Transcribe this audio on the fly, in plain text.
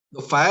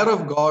The fire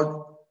of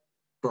God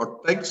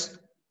protects,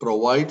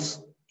 provides,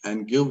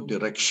 and gives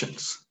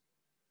directions,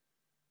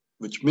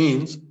 which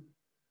means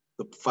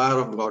the fire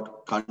of God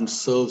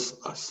conserves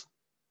us.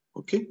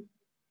 Okay.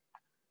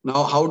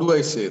 Now, how do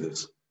I say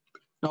this?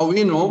 Now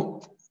we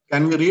know,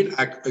 can we read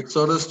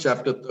Exodus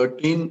chapter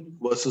 13,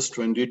 verses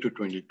 20 to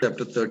 22?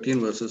 Chapter 13,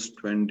 verses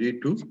 20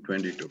 to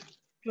 22.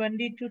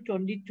 20 to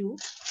 22.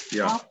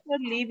 Yeah. After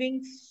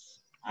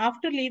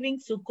leaving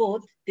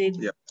Sukkot, they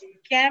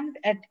camped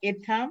at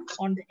Etham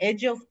on the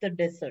edge of the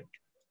desert.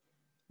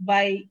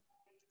 By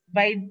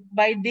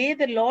day,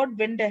 the Lord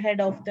went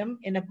ahead of them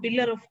in a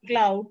pillar of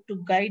cloud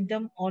to guide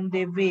them on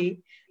their way,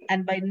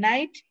 and by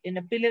night in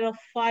a pillar of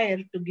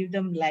fire to give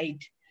them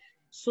light,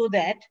 so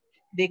that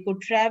they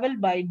could travel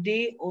by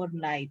day or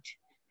night.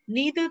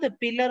 Neither the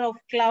pillar of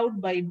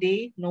cloud by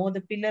day nor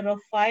the pillar of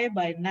fire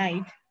by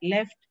night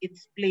left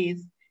its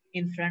place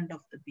in front of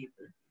the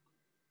people.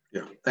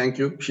 Yeah, thank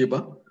you,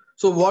 Shiba.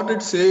 So what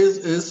it says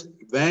is,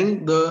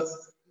 when the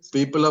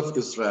people of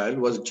Israel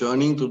was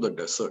journeying through the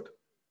desert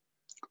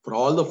for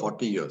all the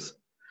 40 years,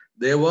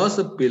 there was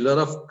a pillar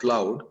of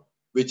cloud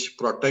which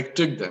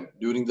protected them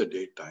during the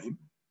daytime,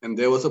 and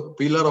there was a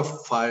pillar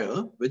of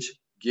fire which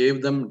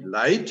gave them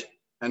light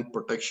and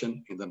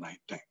protection in the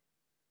nighttime.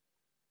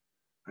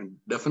 And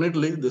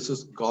definitely this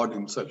is God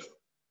himself.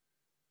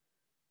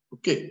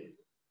 Okay.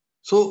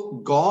 So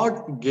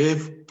God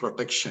gave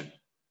protection.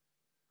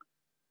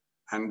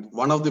 And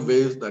one of the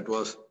ways, that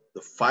was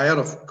the fire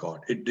of God.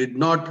 It did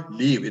not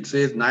leave. It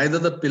says, neither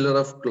the pillar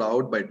of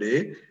cloud by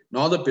day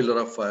nor the pillar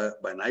of fire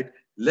by night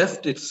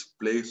left its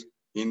place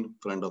in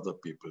front of the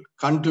people.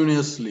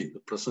 Continuously, the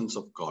presence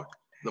of God,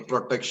 the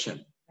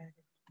protection,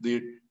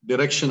 the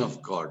direction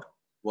of God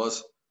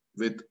was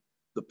with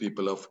the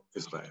people of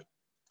Israel.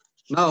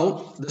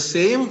 Now, the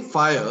same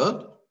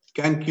fire,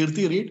 can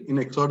Kirti read in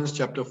Exodus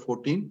chapter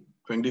 14,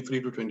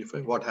 23 to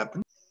 25? What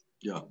happened?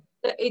 Yeah.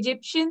 The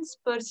Egyptians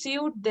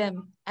pursued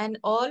them, and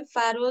all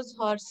Pharaoh's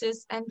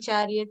horses and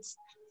chariots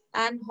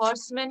and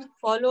horsemen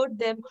followed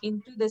them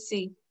into the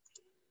sea.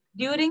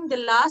 During the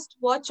last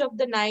watch of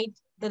the night,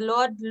 the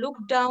Lord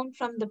looked down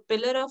from the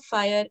pillar of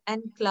fire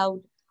and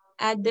cloud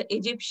at the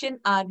Egyptian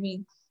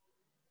army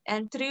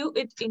and threw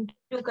it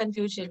into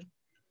confusion.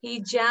 He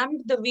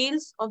jammed the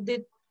wheels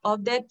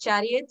of their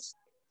chariots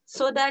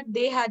so that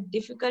they had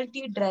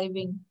difficulty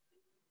driving.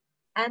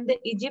 And the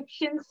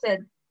Egyptians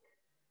said,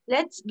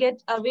 "Let's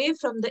get away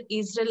from the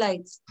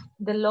Israelites.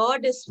 The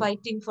Lord is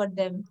fighting for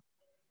them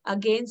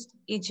against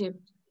Egypt."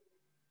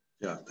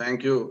 Yeah,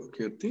 thank you,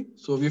 Kirti.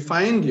 So we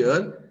find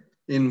here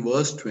in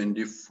verse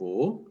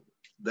 24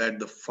 that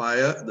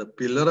the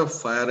pillar of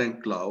fire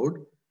and cloud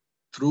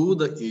threw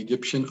the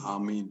Egyptian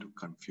army into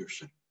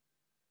confusion.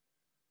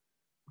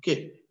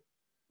 Okay,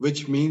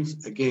 which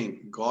means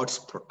again God's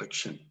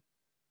protection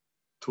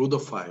through the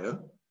fire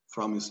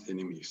from his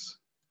enemies.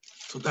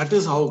 So that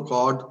is how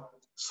God's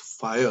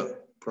fire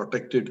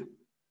protected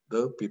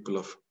the people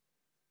of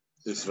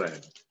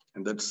Israel.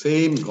 And that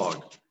same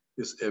God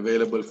is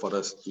available for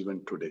us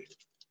even today.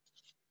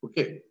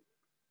 Okay.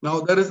 Now,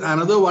 there is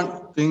another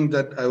one thing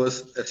that I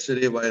was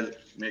yesterday while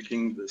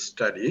making the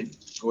study,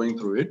 going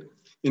through it,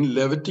 in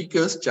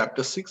Leviticus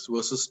chapter 6,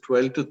 verses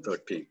 12 to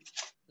 13.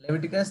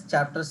 Leviticus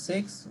chapter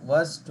 6,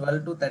 verse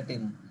 12 to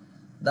 13.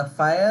 The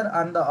fire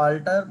on the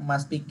altar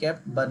must be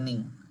kept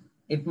burning.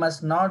 It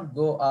must not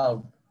go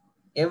out.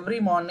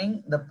 Every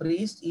morning, the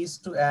priest is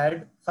to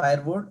add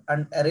firewood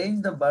and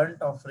arrange the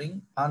burnt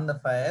offering on the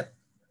fire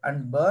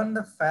and burn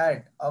the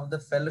fat of the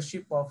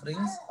fellowship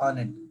offerings on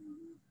it.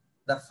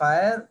 The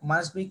fire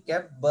must be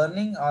kept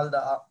burning on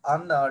the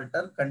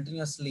altar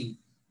continuously.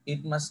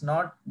 It must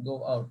not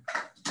go out.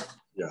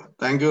 Yeah,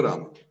 thank you,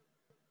 Ram.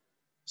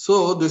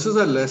 So this is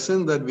a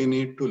lesson that we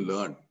need to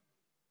learn.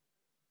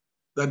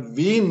 That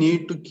we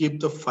need to keep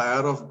the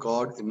fire of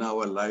God in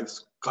our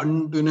lives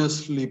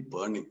continuously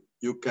burning.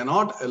 You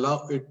cannot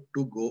allow it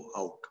to go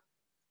out.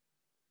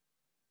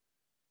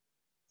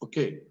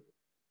 Okay.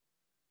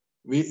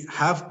 We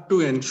have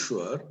to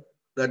ensure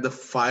that the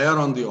fire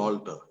on the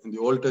altar, in the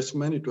Old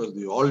Testament, it was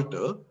the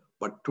altar,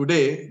 but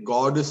today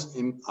God is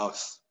in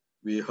us.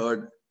 We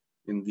heard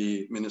in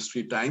the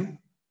ministry time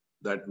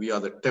that we are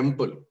the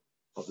temple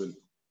of the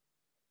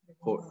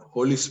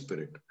Holy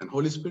Spirit, and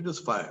Holy Spirit is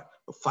fire.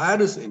 The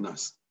fire is in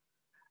us.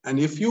 And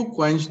if you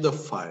quench the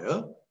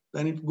fire,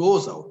 then it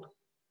goes out.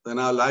 Then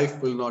our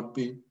life will not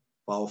be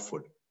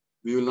powerful.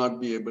 We will not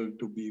be able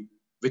to be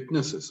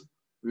witnesses.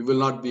 We will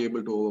not be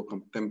able to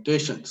overcome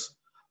temptations.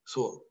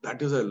 So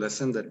that is a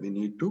lesson that we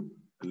need to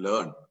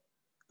learn,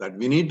 that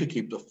we need to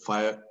keep the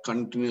fire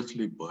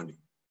continuously burning.